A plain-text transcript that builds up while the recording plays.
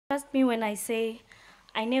Trust me when I say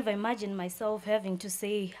I never imagined myself having to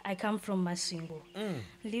say I come from Masvingo.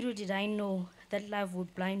 Little did I know that love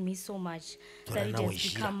would blind me so much that it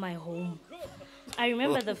has become my home. I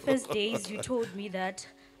remember the first days you told me that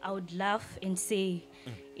I would laugh and say,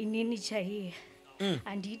 Inini chahiye,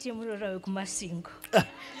 anditi murora wekuMasvingo.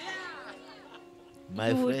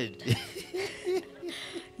 My friend.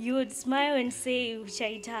 You would smile and say,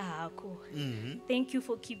 Uchaita hako. Thank you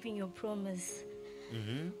for keeping your promise.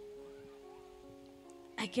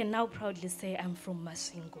 I can now proudly say I'm from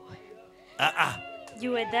Masvingo.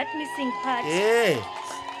 You were that missing part.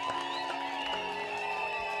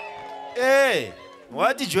 Hey,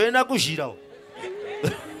 what did you join Kushira?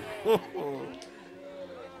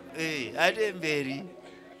 Hey, I didn't bury.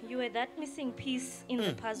 You were that missing piece in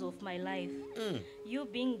the puzzle of my life. You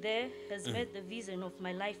being there has made the vision of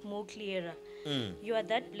my life more clearer. You are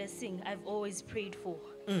that blessing I've always prayed for.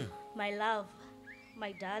 My love,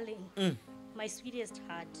 my darling, my sweetest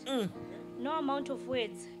heart. No amount of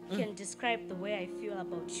words can describe the way I feel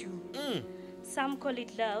about you. Some call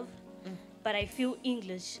it love, but I feel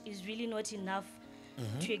English is really not enough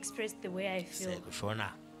to express the way I feel.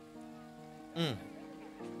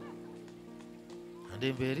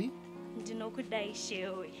 Ndemberi? Ndinokudai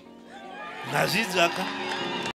shewe. Nazizaka.